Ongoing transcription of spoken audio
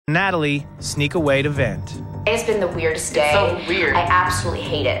Natalie sneak away to vent. It's been the weirdest day. It's so weird. I absolutely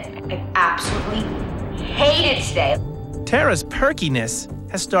hate it. I absolutely hate it today. Tara's perkiness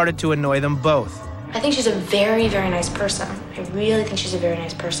has started to annoy them both. I think she's a very, very nice person. I really think she's a very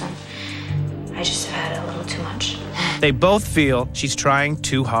nice person. I just have had a little too much. They both feel she's trying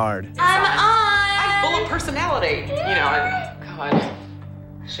too hard. I'm full of personality. You know, God.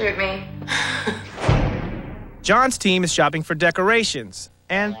 Shoot me. John's team is shopping for decorations,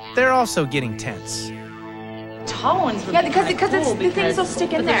 and they're also getting tense. Tall ones would Yeah, be because cool the things will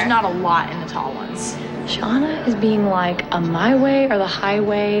stick in there. There's not a lot in the tall ones. Shauna is being like a my way or the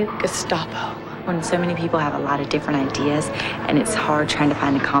highway Gestapo. When so many people have a lot of different ideas and it's hard trying to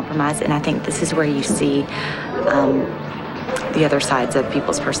find a compromise, and I think this is where you see the other sides of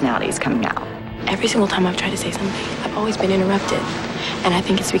people's personalities coming out. Every single time I've tried to say something, I've always been interrupted. And I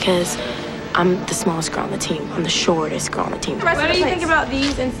think it's because I'm the smallest girl on the team. I'm the shortest girl on the team. What do you think about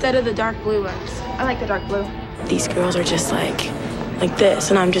these instead of the dark blue ones? I like the dark blue. These girls are just like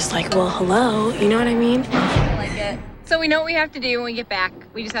this, and I'm just like, well, hello, you know what I mean? I like it. So we know what we have to do when we get back.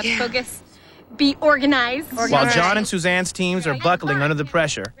 We just have to focus, be organized. While John and Suzanne's teams are buckling under the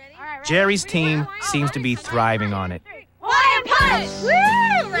pressure, Jerry's team seems to be thriving on it. Fire punch! Woo!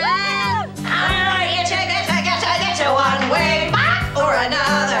 You take it one way or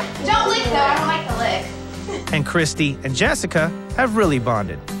another. Don't lick though, I don't like the lick. And Christy and Jessica have really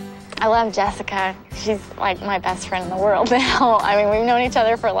bonded. I love Jessica. She's like my best friend in the world now. I mean, we've known each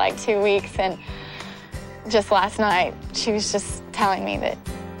other for like 2 weeks, and just last night, she was just telling me that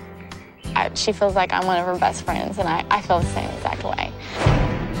she feels like I'm one of her best friends, and I feel the same exact way.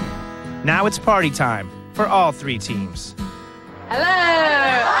 Now it's party time for all three teams. Hello!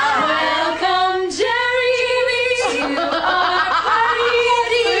 Welcome, Jerry, to our party.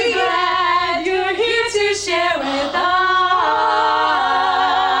 We're glad you're here to share with us.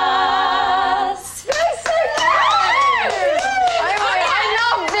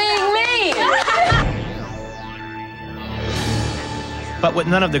 But what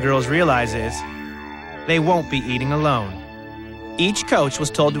none of the girls realize is they won't be eating alone. Each coach was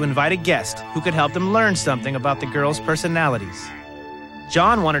told to invite a guest who could help them learn something about the girls' personalities.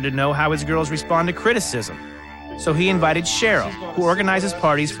 John wanted to know how his girls respond to criticism, so he invited Cheryl, who organizes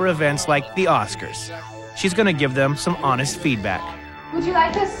parties for events like the Oscars. She's going to give them some honest feedback. Would you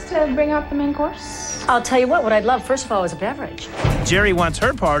like us to bring out the main course? I'll tell you what I'd love, first of all, is a beverage. Jerry wants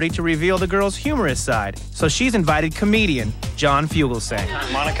her party to reveal the girls' humorous side, so she's invited comedian John Fugelsang.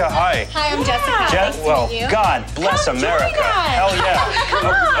 Monica, hi. Hi, I'm Jessica. Nice to meet you. God bless America. Hell yeah.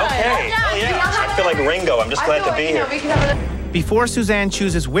 Okay. Hell yeah. I feel like Ringo. I'm just glad to be here. Before Suzanne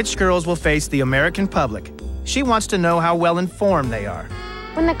chooses which girls will face the American public, she wants to know how well informed they are.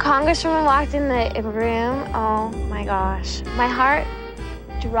 When the congresswoman walked in the room, oh my gosh, my heart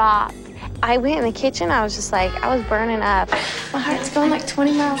dropped. I went in the kitchen, I was just like, I was burning up. My heart's going like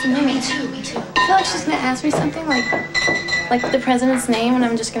 20 miles an hour. Me too. I feel like she's gonna ask me something like the president's name, and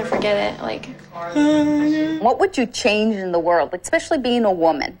I'm just gonna forget it. What would you change in the world, especially being a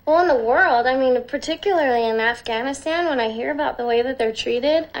woman? Well, in the world, I mean, particularly in Afghanistan, when I hear about the way that they're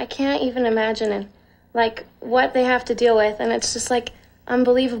treated, I can't even imagine what they have to deal with, and it's just like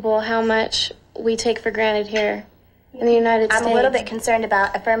unbelievable how much we take for granted here in the United States. I'm a little bit concerned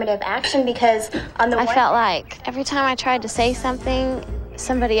about affirmative action because I felt like every time I tried to say something,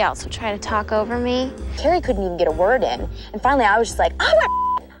 somebody else would try to talk over me. Carrie couldn't even get a word in, and finally I was just like, I'm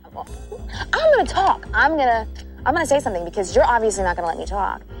gonna talk. I'm gonna say something because you're obviously not gonna let me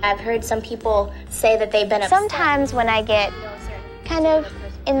talk. I've heard some people say that they've been upset. Sometimes when I get kind of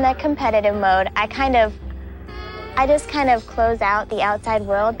in the competitive mode, I just kind of close out the outside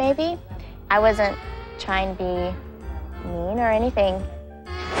world, maybe. I wasn't trying to be mean or anything.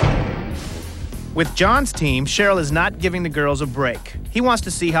 With John's team, Cheryl is not giving the girls a break. He wants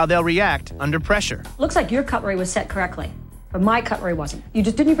to see how they'll react under pressure. Looks like your cutlery was set correctly, but my cutlery wasn't.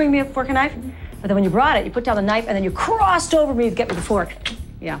 Didn't you bring me a fork and knife? But then when you brought it, you put down the knife and then you crossed over me to get me the fork.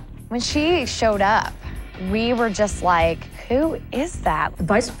 Yeah. When she showed up, we were just like, who is that? The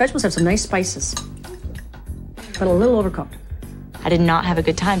vegetables have some nice spices, but a little overcooked. I did not have a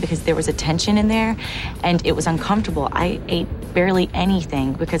good time because there was a tension in there and it was uncomfortable. I ate barely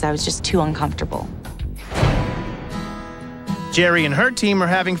anything because I was just too uncomfortable. Jerry and her team are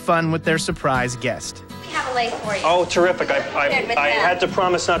having fun with their surprise guest. We have a lay for you. Oh, terrific. I had to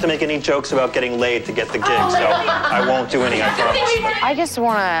promise not to make any jokes about getting laid to get the gig, so I won't do any, I promise. I just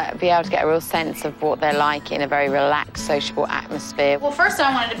want to be able to get a real sense of what they're like in a very relaxed, sociable atmosphere. Well, first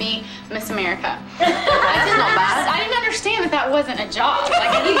I wanted to be Miss America. I didn't understand that wasn't a job.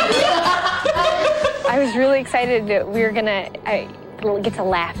 I was really excited that we were gonna get to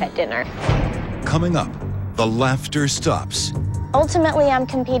laugh at dinner. Coming up, the laughter stops. Ultimately, I'm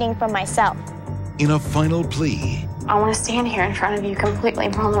competing for myself. In a final plea. I want to stand here in front of you completely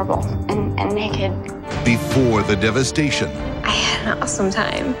vulnerable and naked. Before the devastation. I had an awesome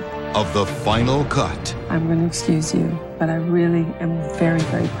time. Of the final cut. I'm going to excuse you, but I really am very,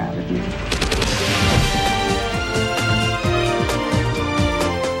 very proud of you.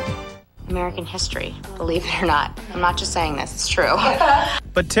 American history, believe it or not. I'm not just saying this, it's true.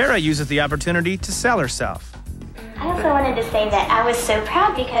 But Tara uses the opportunity to sell herself. I also wanted to say that I was so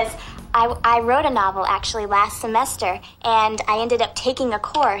proud because I wrote a novel actually last semester, and I ended up taking a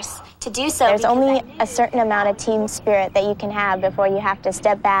course to do so. There's only a certain amount of team spirit that you can have before you have to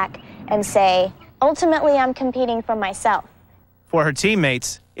step back and say, ultimately, I'm competing for myself. For her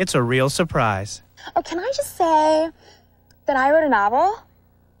teammates, it's a real surprise. Oh, can I just say that I wrote a novel?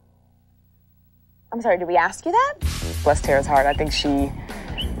 I'm sorry, did we ask you that? Bless Tara's heart. I think she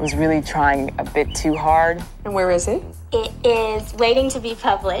was really trying a bit too hard. And where is it? It is waiting to be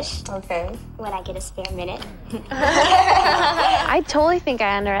published. Okay. When I get a spare minute. I totally think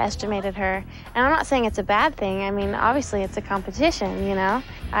I underestimated her. And I'm not saying it's a bad thing. I mean, obviously it's a competition, you know?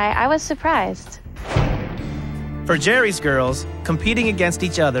 I was surprised. For Jerry's girls, competing against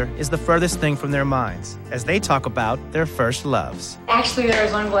each other is the furthest thing from their minds as they talk about their first loves. Actually, there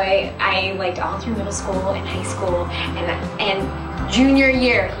was one boy I liked all through middle school and high school, and junior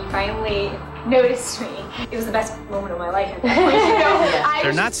year, he finally noticed me. It was the best moment of my life at that point. You know?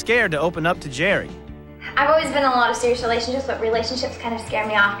 They're not scared to open up to Jerry. I've always been in a lot of serious relationships, but relationships kind of scare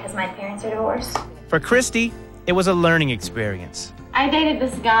me off because my parents are divorced. For Christy, it was a learning experience. I dated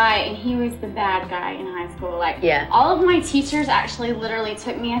this guy, and he was the bad guy in high school. Like, all of my teachers actually literally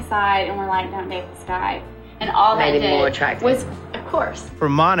took me aside and were like, don't date this guy. And all that Made him more did attractive. was, of course. For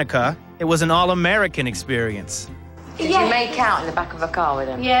Monica, it was an all-American experience. Did you make out in the back of a car with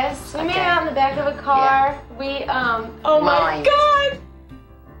him? Yes, we made out in the back of a car. We, oh my God!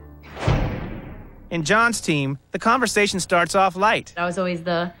 In John's team, the conversation starts off light. I was always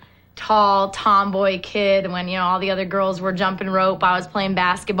the tall tomboy kid. When, you know, all the other girls were jumping rope, I was playing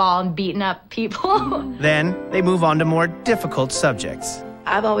basketball and beating up people. Then they move on to more difficult subjects.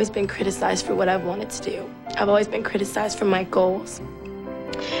 I've always been criticized for what I've wanted to do. I've always been criticized for my goals.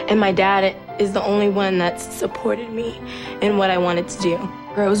 And my dad is the only one that's supported me in what I wanted to do.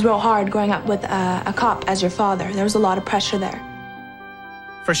 It was real hard growing up with a cop as your father. There was a lot of pressure there.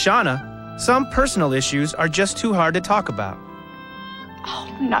 For Shauna, some personal issues are just too hard to talk about.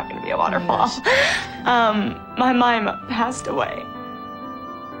 Oh, I'm not gonna be a waterfall. My mom passed away.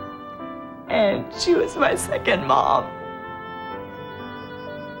 And she was my second mom.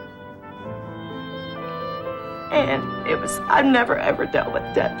 And I've never ever dealt with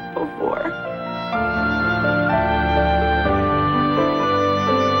death before.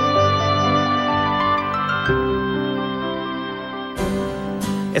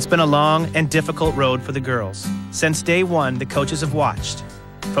 It's been a long and difficult road for the girls. Since day one, the coaches have watched,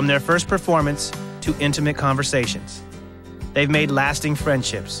 from their first performance to intimate conversations. They've made lasting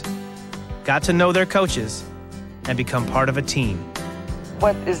friendships, got to know their coaches, and become part of a team.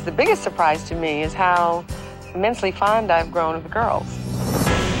 What is the biggest surprise to me is how immensely fond I've grown of the girls.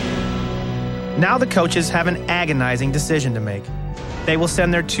 Now the coaches have an agonizing decision to make. They will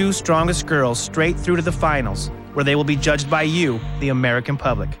send their two strongest girls straight through to the finals, where they will be judged by you, the American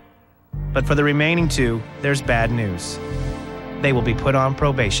public. But for the remaining two, there's bad news. They will be put on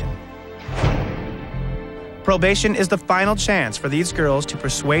probation. Probation is the final chance for these girls to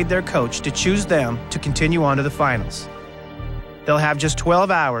persuade their coach to choose them to continue on to the finals. They'll have just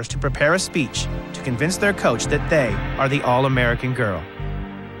 12 hours to prepare a speech to convince their coach that they are the All-American girl.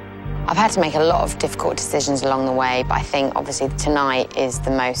 I've had to make a lot of difficult decisions along the way, but I think obviously tonight is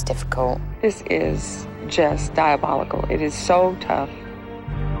the most difficult. This is just diabolical. It is so tough.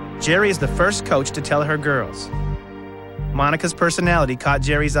 Jerry is the first coach to tell her girls. Monica's personality caught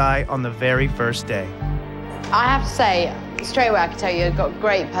Jerry's eye on the very first day. I have to say, straight away I can tell you've got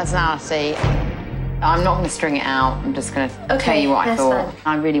great personality. I'm not going to string it out. I'm just going to tell you what I thought.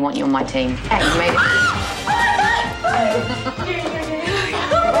 I really want you on my team. Hey, you made it.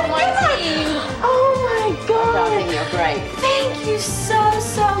 On my team. Oh my God. I think you're great. Thank you so,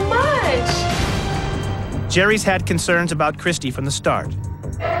 so much. Jerry's had concerns about Christy from the start.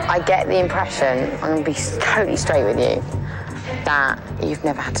 I get the impression, I'm going to be totally straight with you, that you've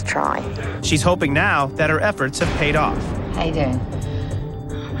never had to try. She's hoping now that her efforts have paid off. How you doing?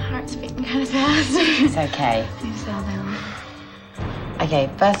 My heart's beating kind of fast. It's okay. You settle down. Okay,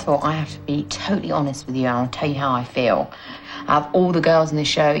 first of all, I have to be totally honest with you, and I'll tell you how I feel. Out of all the girls in the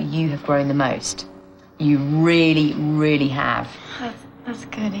show, you have grown the most. You really, really have. That's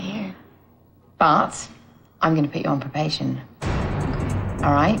good to hear. But I'm going to put you on probation.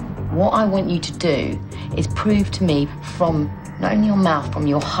 All right? What I want you to do is prove to me from not only your mouth, from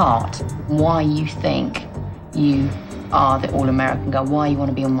your heart, why you think you are the all-American girl, why you want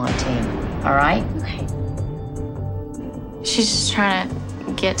to be on my team. All right? Okay. She's just trying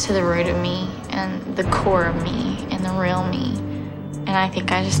to get to the root of me and the core of me and the real me. And I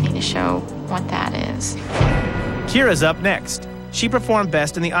think I just need to show what that is. Kira's up next. She performed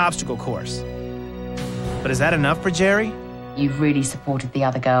best in the obstacle course. But is that enough for Jerry? You've really supported the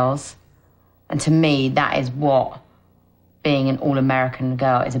other girls. And to me, that is what being an all-American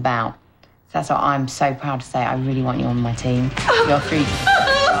girl is about. So that's what I'm so proud to say. I really want you on my team. You're through to the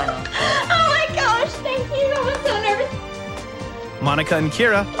final. Oh my gosh, thank you. I was so nervous. Monica and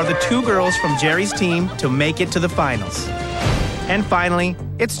Kira are the 2 girls from Jerry's team to make it to the finals. And finally,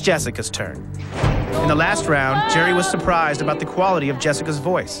 it's Jessica's turn. In the last round, Jerry was surprised about the quality of Jessica's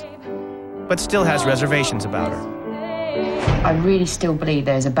voice, but still has reservations about her. I really still believe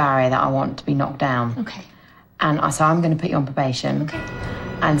there's a barrier that I want to be knocked down. Okay. And so I'm going to put you on probation. Okay.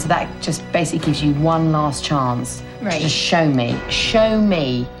 And so that just basically gives you one last chance to just show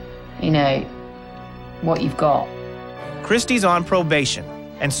me, you know, what you've got. Christy's on probation,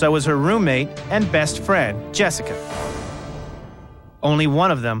 and so is her roommate and best friend, Jessica. Only one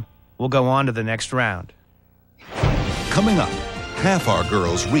of them will go on to the next round. Coming up, half our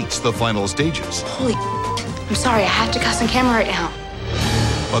girls reach the final stages. Holy, I'm sorry, I have to cuss on camera right now.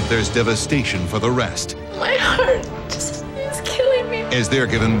 But there's devastation for the rest, My heart just is killing me. as they're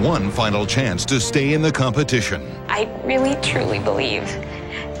given one final chance to stay in the competition. I really, truly believe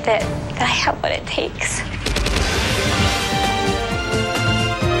that I have what it takes.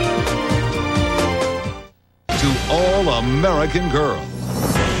 To all-American girl.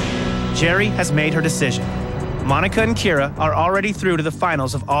 Jerry has made her decision. Monica and Kira are already through to the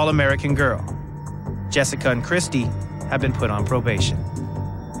finals of All-American Girl. Jessica and Christy have been put on probation.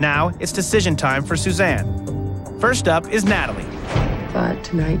 Now it's decision time for Suzanne. First up is Natalie. But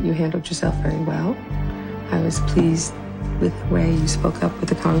tonight you handled yourself very well. I was pleased with the way you spoke up with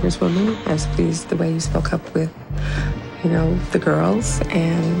the Congresswoman. I was pleased the way you spoke up with, the girls.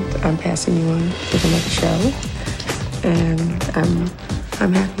 And I'm passing you on to the next show. And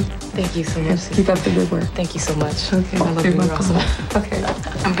I'm happy. Thank you so much. Keep up the good work. Thank you so much. Okay. I love you, You're Russell. welcome. Okay.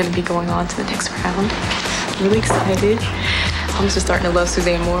 I'm going to be going on to the next round. Really excited. I'm just starting to love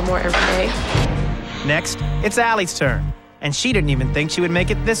Suzanne more and more every day. Next, it's Allie's turn, and she didn't even think she would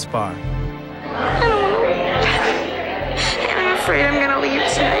make it this far. I'm afraid I'm going to leave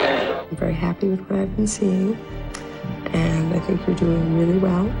tonight. I'm very happy with what I've been seeing, and I think you're doing really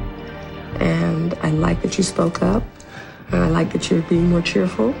well. And I like that you spoke up, and I like that you're being more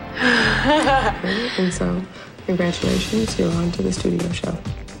cheerful. Okay? And so, congratulations, you're on to the studio show.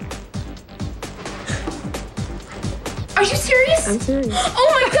 Are you serious? I'm serious. Oh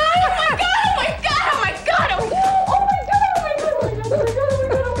my God! Oh my God! Oh my God! Oh my God! Oh my God! Oh my God! Oh my God! Oh my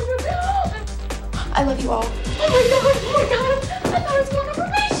God! Oh my God! Oh my God! I love you all. Oh my God! Oh my God! I thought I was going on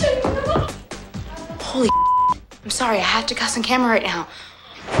probation. Holy! I'm sorry. I have to cuss on camera right now.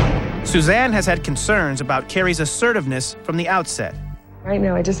 Suzanne has had concerns about Carrie's assertiveness from the outset. Right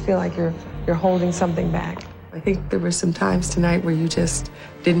now, I just feel like you're holding something back. I think there were some times tonight where you just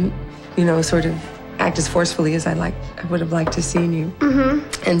didn't, sort of act as forcefully as I would have liked to seen you.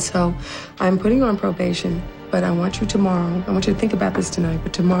 Mm-hmm. And so I'm putting you on probation, but I want you to think about this tonight,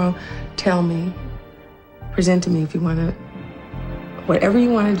 but tomorrow tell me, present to me if you want to, whatever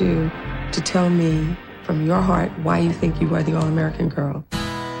you want to do, to tell me from your heart why you think you are the All-American girl.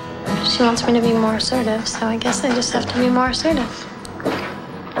 She wants me to be more assertive, so I guess I just have to be more assertive.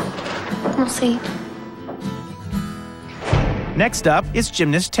 We'll see. Next up is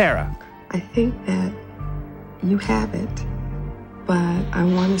gymnast Tara. I think that you have it, but I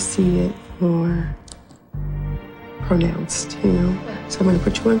want to see it more pronounced, So I'm going to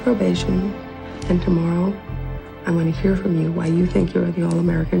put you on probation, and tomorrow I'm going to hear from you why you think you're the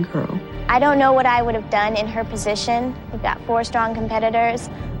All-American girl. I don't know what I would have done in her position. We've got 4 strong competitors,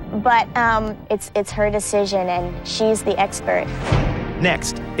 but it's her decision, and she's the expert.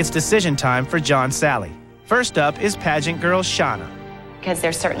 Next, it's decision time for John Sally. First up is pageant girl Shauna. Because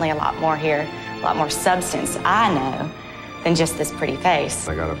there's certainly a lot more here, a lot more substance, I know, than just this pretty face.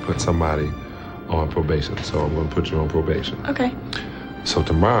 I gotta put somebody on probation, so I'm gonna put you on probation. Okay. So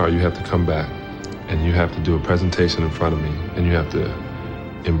tomorrow you have to come back and you have to do a presentation in front of me and you have to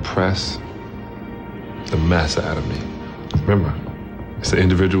impress the mess out of me. Remember, it's an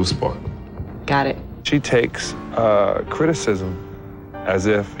individual sport. Got it. She takes criticism as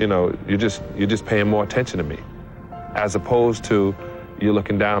if, you know, you're just paying more attention to me, as opposed to you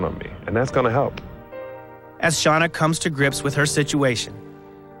looking down on me, and that's gonna help. As Shauna comes to grips with her situation,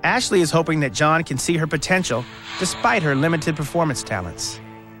 Ashley is hoping that John can see her potential despite her limited performance talents.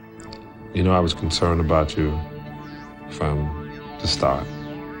 You know, I was concerned about you from the start.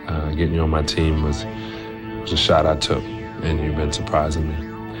 Getting you on my team was a shot I took, and you've been surprising me.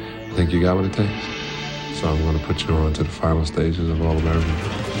 I think you got what it takes. So I'm going to put you on to the final stages of All-American.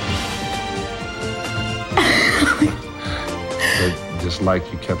 But just like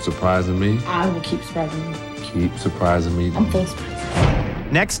you kept surprising me. I will keep surprising you. Keep surprising me. I'm full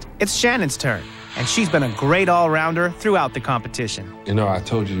surprise. Next, it's Shannon's turn, and she's been a great all-rounder throughout the competition. You know, I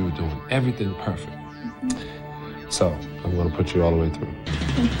told you were doing everything perfect. So I'm going to put you all the way through.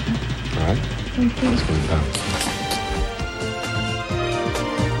 All right? Thank you. Let's go down.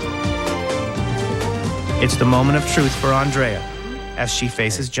 It's the moment of truth for Andrea as she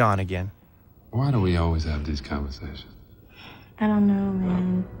faces John again. Why do we always have these conversations? I don't know,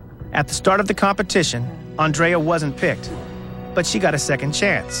 man. At the start of the competition, Andrea wasn't picked, but she got a second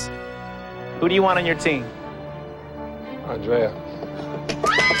chance. Who do you want on your team? Andrea.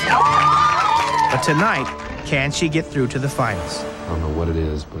 But tonight, can she get through to the finals? I don't know what it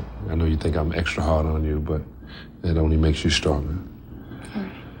is, but I know you think I'm extra hard on you, but it only makes you stronger.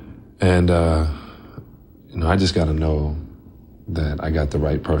 And, you know, I just got to know that I got the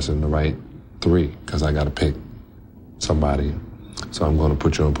right person, the right three, because I got to pick somebody. So I'm going to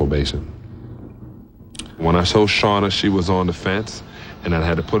put you on probation. When I showed Shauna she was on the fence and I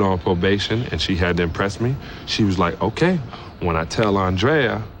had to put her on probation and she had to impress me, she was like, okay. When I tell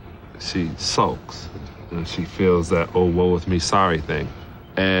Andrea, she sulks and she feels that, oh, woe with me, sorry thing.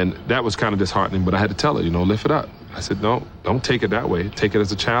 And that was kind of disheartening, but I had to tell her, you know, lift it up. I said, no, don't take it that way. Take it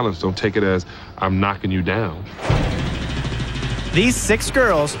as a challenge. Don't take it as I'm knocking you down. These 6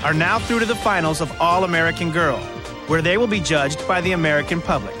 girls are now through to the finals of All-American Girl, where they will be judged by the American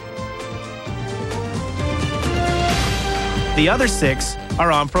public. The other 6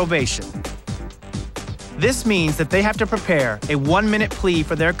 are on probation. This means that they have to prepare a 1-minute plea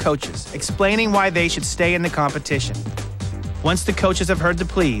for their coaches, explaining why they should stay in the competition. Once the coaches have heard the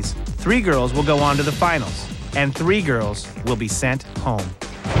pleas, 3 girls will go on to the finals, and 3 girls will be sent home.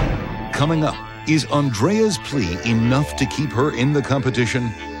 Coming up, is Andrea's plea enough to keep her in the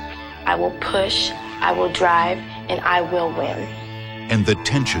competition? I will push, I will drive, and I will win. And the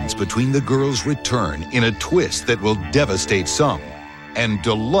tensions between the girls return in a twist that will devastate some and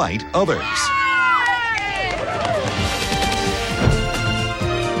delight others.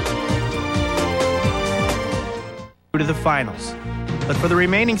 To the finals. But for the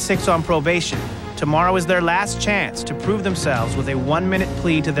remaining 6 on probation, tomorrow is their last chance to prove themselves with a 1-minute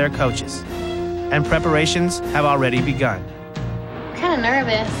plea to their coaches. And preparations have already begun. I'm kind of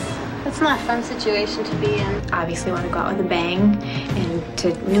nervous. It's not a fun situation to be in. Obviously, I want to go out with a bang and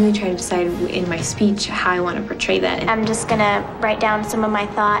to really try to decide in my speech how I want to portray that. I'm just gonna write down some of my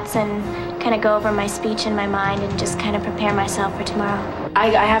thoughts and kind of go over my speech in my mind and just kind of prepare myself for tomorrow. I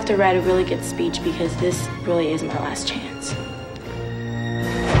have to write a really good speech because this really is my last chance.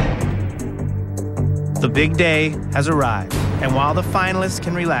 The big day has arrived, and while the finalists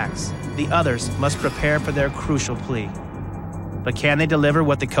can relax, the others must prepare for their crucial plea. But can they deliver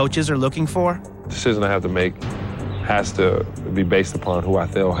what the coaches are looking for? The decision I have to make has to be based upon who I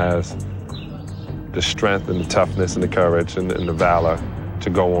feel has the strength and the toughness and the courage and the valor to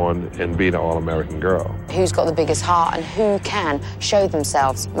go on and be the All-American Girl. Who's got the biggest heart and who can show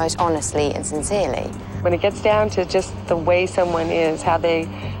themselves most honestly and sincerely? When it gets down to just the way someone is, how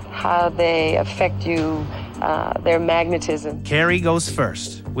they affect you, their magnetism. Carrie goes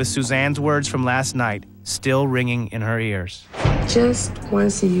first, with Suzanne's words from last night still ringing in her ears. Just want to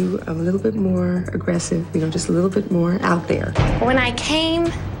see you a little bit more aggressive, you know, just a little bit more out there. When I came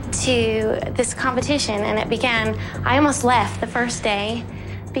to this competition and it began, I almost left the first day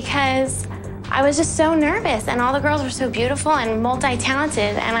because I was just so nervous and all the girls were so beautiful and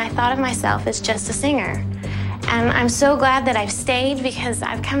multi-talented and I thought of myself as just a singer. And I'm so glad that I've stayed because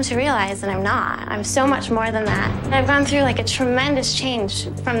I've come to realize that I'm not. I'm so much more than that. I've gone through like a tremendous change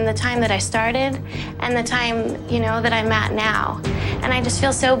from the time that I started and the time, you know, that I'm at now. And I just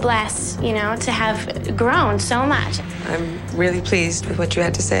feel so blessed, you know, to have grown so much. I'm really pleased with what you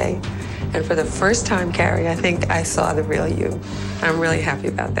had to say. And for the first time, Carrie, I think I saw the real you. I'm really happy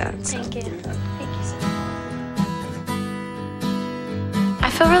about that. Thank you. I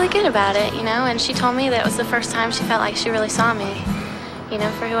feel really good about it, you know, and she told me that it was the first time she felt like she really saw me, you know,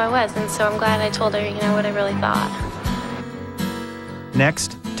 for who I was. And so I'm glad I told her, you know, what I really thought.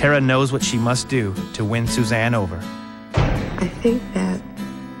 Next, Tara knows what she must do to win Suzanne over. I think that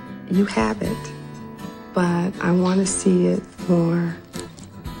you have it, but I want to see it more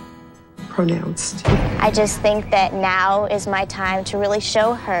pronounced. I just think that now is my time to really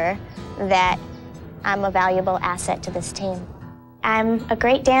show her that I'm a valuable asset to this team. I'm a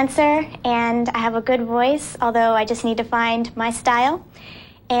great dancer and I have a good voice, although I just need to find my style.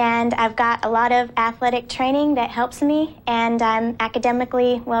 And I've got a lot of athletic training that helps me, and I'm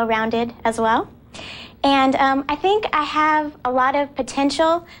academically well-rounded as well. And I think I have a lot of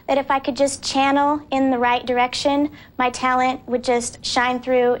potential that if I could just channel in the right direction, my talent would just shine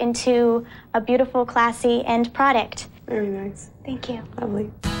through into a beautiful, classy end product. Very nice. Thank you. Lovely.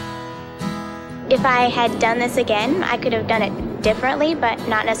 If I had done this again, I could have done it differently, but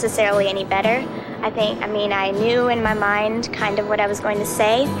not necessarily any better. I knew in my mind kind of what I was going to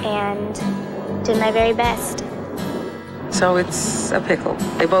say and did my very best. So it's a pickle.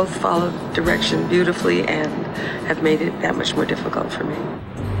 They both followed direction beautifully and have made it that much more difficult for me.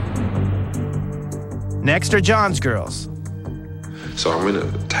 Next are John's girls. So I'm in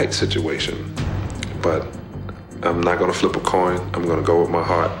a tight situation, but I'm not gonna flip a coin. I'm gonna go with my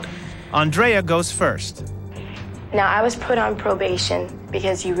heart. Andrea goes first. Now, I was put on probation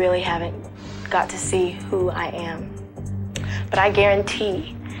because you really haven't got to see who I am. But I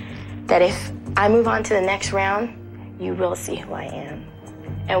guarantee that if I move on to the next round, you will see who I am.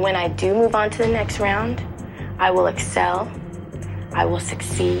 And when I do move on to the next round, I will excel, I will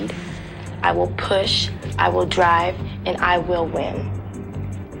succeed, I will push, I will drive, and I will win.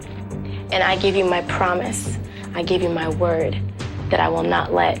 And I give you my promise, I give you my word that I will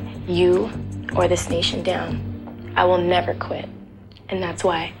not let you or this nation down. I will never quit. And that's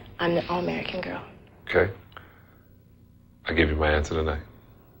why I'm the All-American girl. Okay. I give you my answer tonight.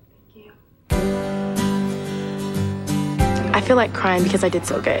 I feel like crying because I did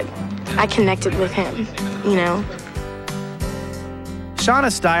so good. I connected with him, you know?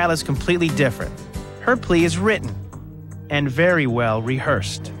 Shauna's style is completely different. Her plea is written and very well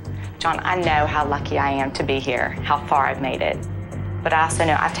rehearsed. John, I know how lucky I am to be here, how far I've made it. But I also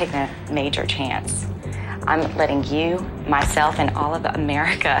know I've taken a major chance. I'm letting you, myself, and all of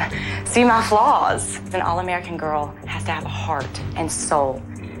America see my flaws. An all-American girl has to have a heart and soul.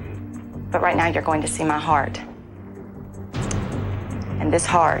 But right now, you're going to see my heart. And this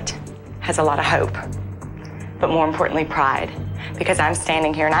heart has a lot of hope, but more importantly, pride. Because I'm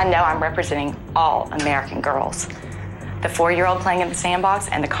standing here and I know I'm representing all American girls. The 4-year-old playing in the sandbox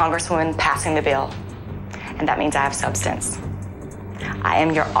and the congresswoman passing the bill. And that means I have substance. I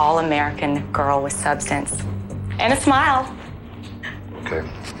am your all-American girl with substance. And a smile. Okay,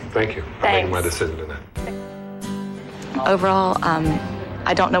 thank you. I'm making my decision tonight. Overall,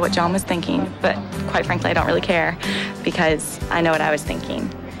 I don't know what John was thinking, but quite frankly, I don't really care because I know what I was thinking.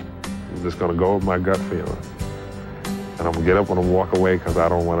 I'm just gonna go with my gut feeling. And I'm gonna get up when I walk away because I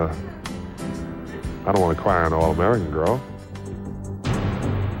don't wanna cry an all-American girl.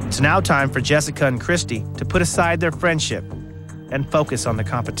 It's now time for Jessica and Christy to put aside their friendship and focus on the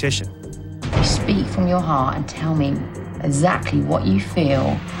competition. Speak from your heart and tell me exactly what you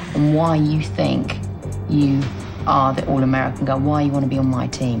feel and why you think you are the All-American girl, why you want to be on my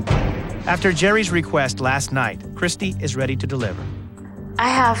team. After Jerry's request last night, Christy is ready to deliver. I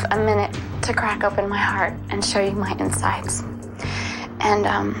have a minute to crack open my heart and show you my insides. And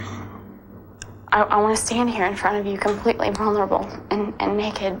I want to stand here in front of you completely vulnerable and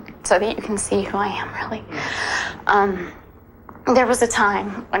naked so that you can see who I am really. There was a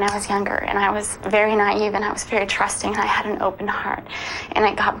time when I was younger and I was very naive and I was very trusting and I had an open heart and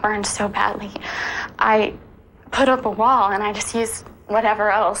it got burned so badly. I put up a wall and I just used whatever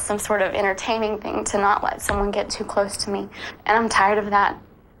else, some sort of entertaining thing to not let someone get too close to me. And I'm tired of that.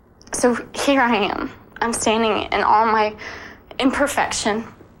 So here I am. I'm standing in all my imperfection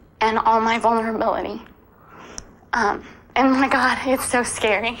and all my vulnerability. And my God, it's so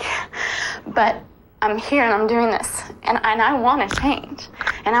scary. But I'm here and I'm doing this, and I want to change,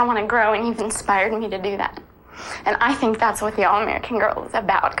 and I want to grow, and you've inspired me to do that. And I think that's what the All-American Girl is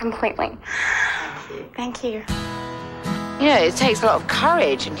about completely. Thank you. You know, it takes a lot of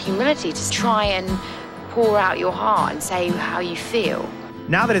courage and humility to try and pour out your heart and say how you feel.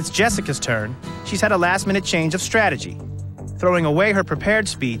 Now that it's Jessica's turn, she's had a last-minute change of strategy, throwing away her prepared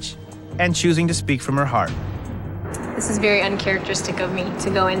speech and choosing to speak from her heart. This is very uncharacteristic of me to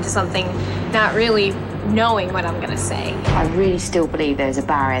go into something not really knowing what I'm going to say. I really still believe there's a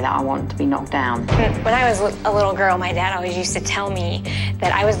barrier that I want to be knocked down. When I was a little girl, my dad always used to tell me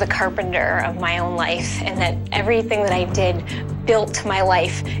that I was the carpenter of my own life and that everything that I did built my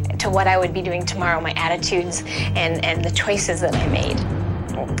life to what I would be doing tomorrow, my attitudes and the choices that I made.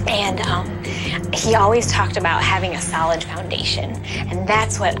 And he always talked about having a solid foundation. And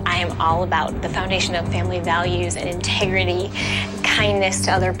that's what I am all about, the foundation of family values and integrity, kindness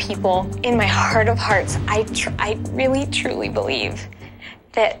to other people. In my heart of hearts, I really, truly believe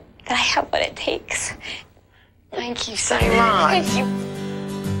that I have what it takes. Thank you so much. Thank you.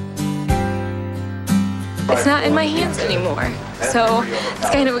 It's not in my hands anymore. So it's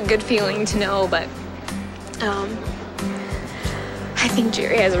kind of a good feeling to know, but I think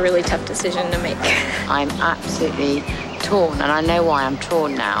Jerry has a really tough decision to make. I'm absolutely torn, and I know why I'm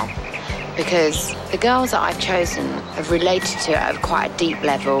torn now. Because the girls that I've chosen have related to at quite a deep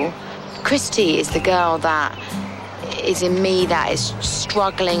level. Christy is the girl that is in me that is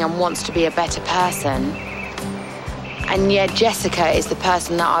struggling and wants to be a better person. And yet Jessica is the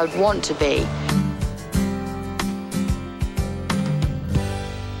person that I would want to be.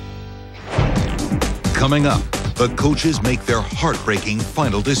 Coming up, the coaches make their heartbreaking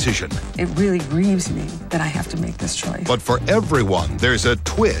final decision. It really grieves me that I have to make this choice. But for everyone, there's a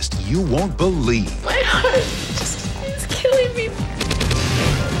twist you won't believe. My heart is killing me.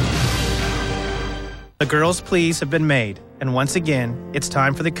 The girls' pleas have been made, and once again, it's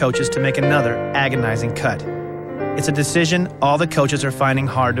time for the coaches to make another agonizing cut. It's a decision all the coaches are finding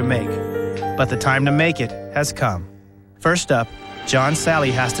hard to make, but the time to make it has come. First up, John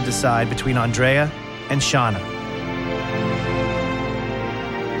Sally has to decide between Andrea and Shauna.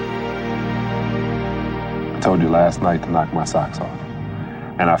 I told you last night to knock my socks off.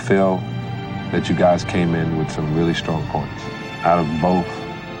 And I feel that you guys came in with some really strong points. Out of both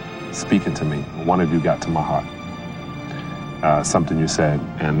speaking to me, one of you got to my heart. Something you said,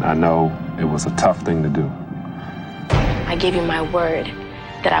 and I know it was a tough thing to do. I give you my word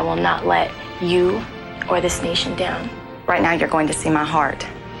that I will not let you or this nation down. Right now, you're going to see my heart.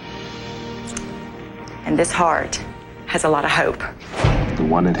 And this heart has a lot of hope. The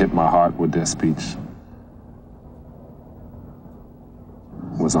one that hit my heart with this speech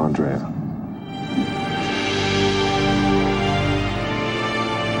was Andrea.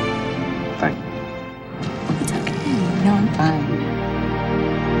 Thank you. It's okay. No, I'm fine.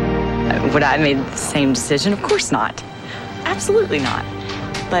 Would I have made the same decision? Of course not. Absolutely not.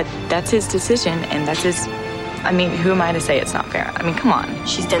 But that's his decision, and that's his... I mean, who am I to say it's not fair? I mean, come on.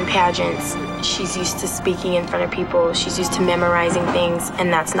 She's done pageants. She's used to speaking in front of people. She's used to memorizing things,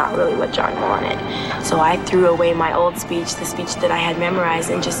 and that's not really what John wanted. So I threw away my old speech, the speech that I had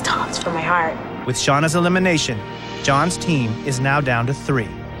memorized, and just talked from my heart. With Shauna's elimination, John's team is now down to 3.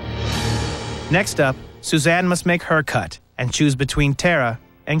 Next up, Suzanne must make her cut and choose between Tara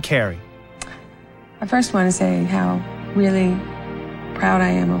and Carrie. I first want to say how really proud I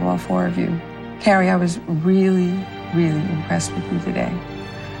am of all 4 of you. Carrie, I was really, really impressed with you today.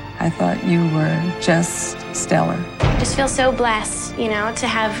 I thought you were just stellar. I just feel so blessed, you know, to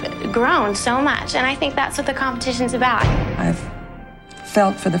have grown so much. And I think that's what the competition's about. I've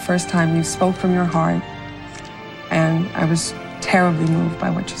felt for the first time you spoke from your heart, and I was terribly moved by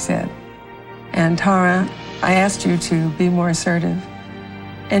what you said. And Tara, I asked you to be more assertive,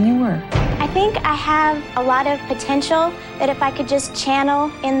 and you were. I think I have a lot of potential that if I could just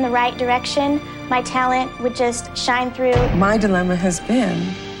channel in the right direction, my talent would just shine through. My dilemma has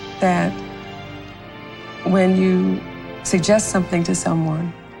been that when you suggest something to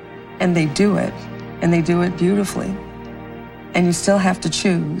someone and they do it beautifully, and you still have to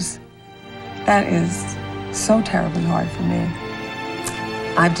choose, that is so terribly hard for me.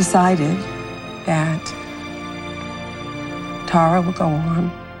 I've decided that Tara will go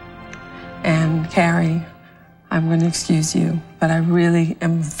on, and Carrie, I'm going to excuse you, but I really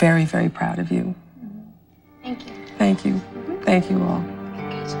am very, very proud of you. Thank you. Thank you. Thank you all.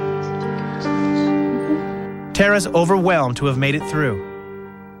 Tara's overwhelmed to have made it through.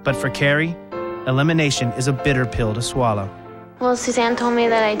 But for Carrie, elimination is a bitter pill to swallow. Well, Suzanne told me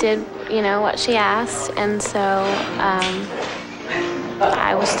that I did, you know, what she asked, and so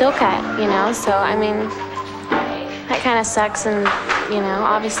I was still cut, you know, so I mean, that kind of sucks, and, you know,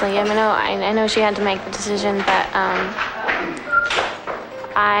 obviously, I know she had to make the decision, but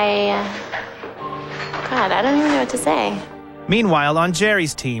God, I don't even know what to say. Meanwhile, on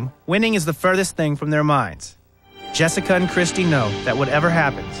Jerry's team, winning is the furthest thing from their minds. Jessica and Christy know that whatever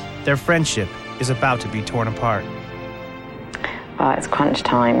happens, their friendship is about to be torn apart. Well, it's crunch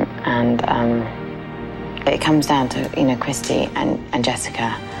time, and it comes down to, you know, Christy and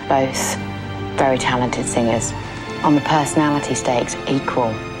Jessica, both very talented singers. On the personality stakes,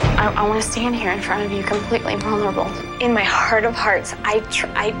 equal. I want to stand here in front of you completely vulnerable. In my heart of hearts,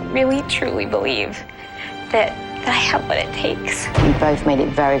 I really, truly believe that I have what it takes. You both made it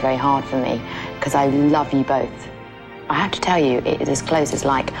very, very hard for me, because I love you both. I have to tell you, it is as close as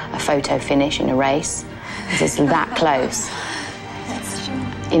like a photo finish in a race. It's that close.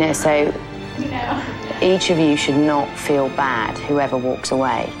 You know, so each of you should not feel bad, whoever walks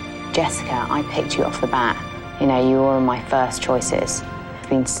away. Jessica, I picked you off the bat. You know, you were my first choices. You've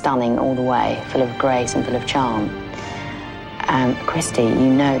been stunning all the way, full of grace and full of charm. Christy,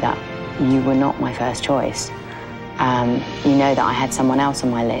 you know that you were not my first choice. You know that I had someone else on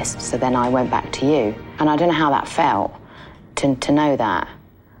my list, so then I went back to you. And I don't know how that felt, to know that.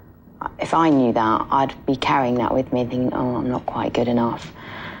 If I knew that, I'd be carrying that with me, thinking, oh, I'm not quite good enough.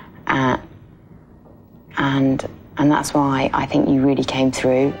 And that's why I think you really came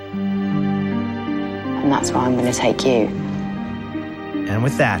through. And that's why I'm going to take you. And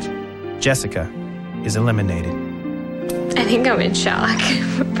with that, Jessica is eliminated. I think I'm in shock,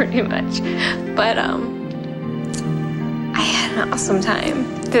 pretty much. But I had an awesome time.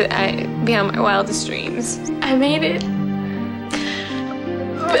 Beyond my wildest dreams. I made it.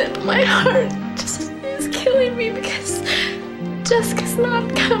 But my heart just is killing me because Jessica's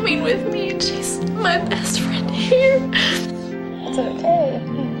not coming with me and she's my best friend here. It's okay.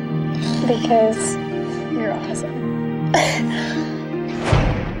 Because you're awesome.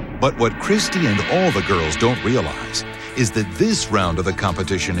 But what Christy and all the girls don't realize is that this round of the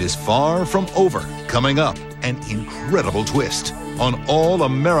competition is far from over. Coming up, an incredible twist on All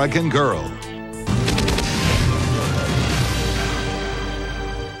American Girl.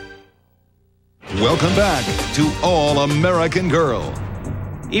 Welcome back to All American Girl.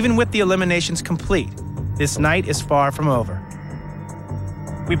 Even with the eliminations complete, this night is far from over.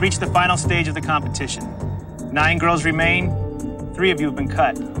 We've reached the final stage of the competition. 9 girls remain, 3 of you have been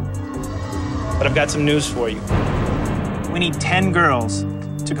cut. But I've got some news for you. We need 10 girls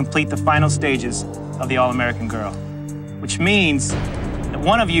to complete the final stages of the All-American Girl, which means that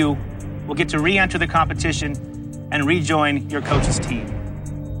one of you will get to re-enter the competition and rejoin your coach's team.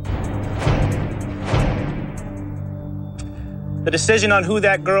 The decision on who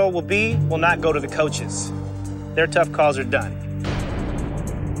that girl will be will not go to the coaches. Their tough calls are done.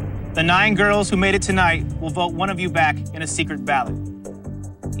 The 9 girls who made it tonight will vote one of you back in a secret ballot.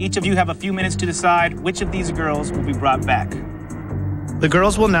 Each of you have a few minutes to decide which of these girls will be brought back. The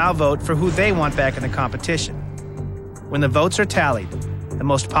girls will now vote for who they want back in the competition. When the votes are tallied, the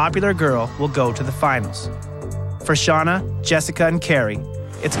most popular girl will go to the finals. For Shauna, Jessica, and Carrie,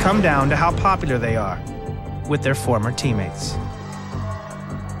 it's come down to how popular they are with their former teammates.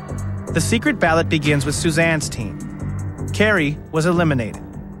 The secret ballot begins with Suzanne's team. Carrie was eliminated.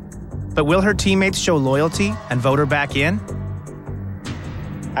 But will her teammates show loyalty and vote her back in?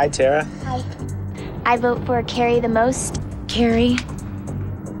 Hi, Tara. Hi. I vote for Carrie the most. Carrie,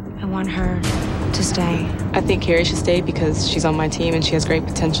 I want her to stay. I think Carrie should stay because she's on my team and she has great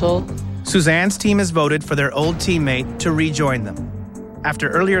potential. Suzanne's team has voted for their old teammate to rejoin them. After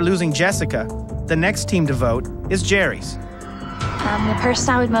earlier losing Jessica, the next team to vote is Jerry's. The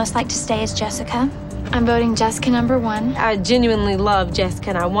person I would most like to stay is Jessica. I'm voting Jessica #1. I genuinely love Jessica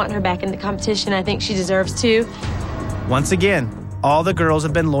and I want her back in the competition. I think she deserves to. Once again, all the girls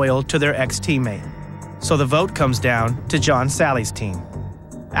have been loyal to their ex-teammate. So the vote comes down to John Sally's team.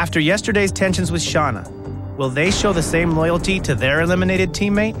 After yesterday's tensions with Shauna, will they show the same loyalty to their eliminated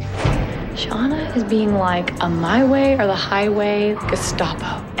teammate? Shauna is being like a my way or the highway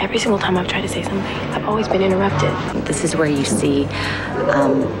Gestapo. Every single time I've tried to say something, I've always been interrupted. This is where you see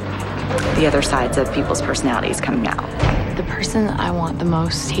the other sides of people's personalities coming out. The person that I want the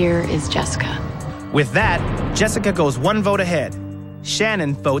most here is Jessica. With that, Jessica goes 1 vote ahead.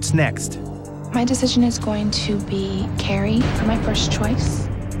 Shannon votes next. My decision is going to be Carrie for my first choice.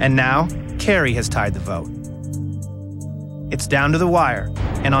 And now, Carrie has tied the vote. It's down to the wire,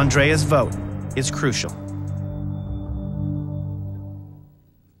 and Andrea's vote is crucial.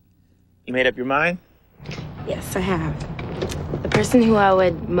 You made up your mind? Yes, I have. The person who I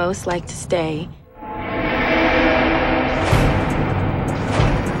would most like to stay.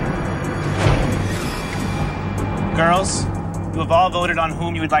 Girls, you have all voted on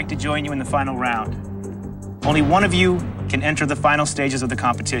whom you would like to join you in the final round. Only one of you can enter the final stages of the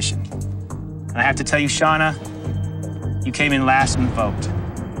competition. And I have to tell you, Shauna, you came in last in the vote.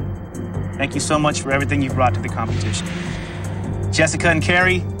 Thank you so much for everything you brought to the competition. Jessica and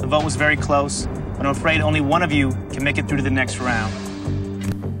Carrie, the vote was very close, but I'm afraid only one of you can make it through to the next round.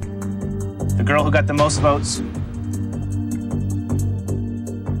 The girl who got the most votes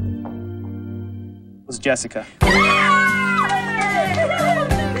was Jessica.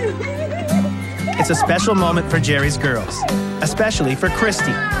 It's a special moment for Jerry's girls, especially for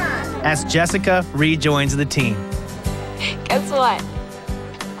Christy, as Jessica rejoins the team. Guess what?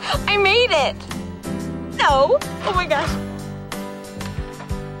 I made it! No. Oh my gosh.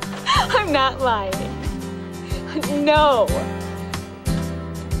 I'm not lying. No.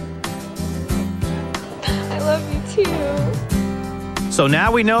 I love you too. So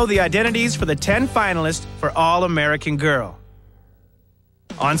now we know the identities for the 10 finalists for All-American Girl.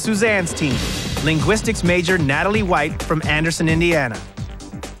 On Suzanne's team, linguistics major Natalie White from Anderson, Indiana.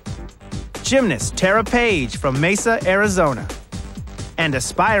 Gymnast Tara Page from Mesa, Arizona. And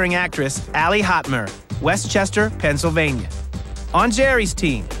aspiring actress Allie Hotmer, Westchester, Pennsylvania. On Jerry's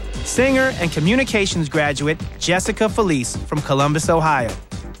team, singer and communications graduate Jessica Felice from Columbus, Ohio.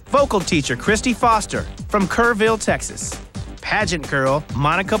 Vocal teacher Christy Foster from Kerrville, Texas. Pageant girl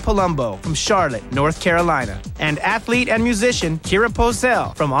Monica Palumbo from Charlotte, North Carolina. And athlete and musician Kira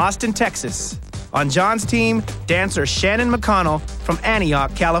Posel from Austin, Texas. On John's team, dancer Shannon McConnell from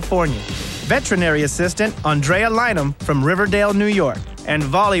Antioch, California. Veterinary assistant Andrea Lynham from Riverdale, New York. And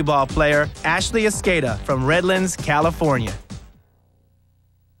volleyball player Ashley Escada from Redlands, California.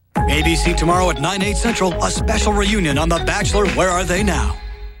 ABC tomorrow at 9/8 Central, a special reunion on The Bachelor, Where Are They Now?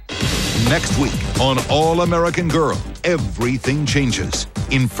 Next week on All-American Girl, everything changes.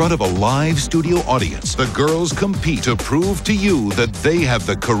 In front of a live studio audience, the girls compete to prove to you that they have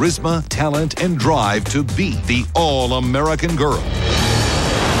the charisma, talent, and drive to be the All-American Girl.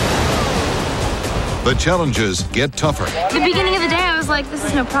 The challenges get tougher. At the beginning of the day, I was like, this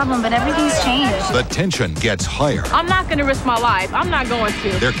is no problem, but everything's changed. The tension gets higher. I'm not going to risk my life. I'm not going to.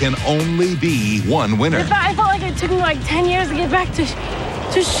 There can only be one winner. I felt like it took me like 10 years to get back to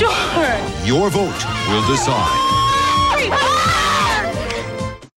shore. Your vote will decide.